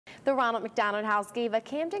The Ronald McDonald House gave a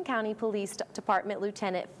Camden County Police Department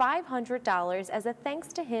lieutenant $500 as a thanks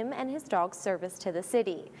to him and his dog's service to the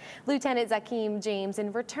city. Lieutenant Zakeem James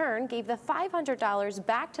in return gave the $500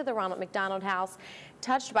 back to the Ronald McDonald House.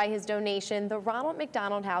 Touched by his donation, the Ronald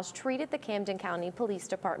McDonald House treated the Camden County Police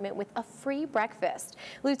Department with a free breakfast.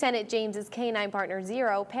 Lieutenant James's canine partner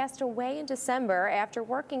Zero passed away in December after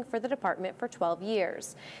working for the department for 12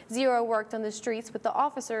 years. Zero worked on the streets with the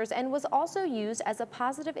officers and was also used as a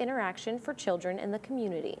positive interaction for children in the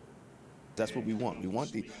community. That's what we want. We want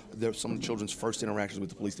some of the children's first interactions with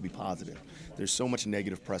the police to be positive. There's so much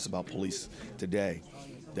negative press about police today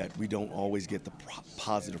that we don't always get the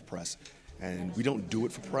positive press. And we don't do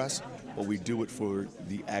it for press, but we do it for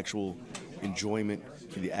the actual enjoyment,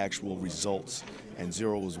 for the actual results. And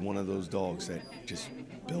Zero was one of those dogs that just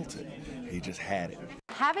built it. He just had it.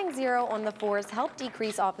 Having Zero on the force helped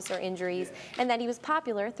decrease officer injuries and that he was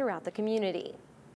popular throughout the community.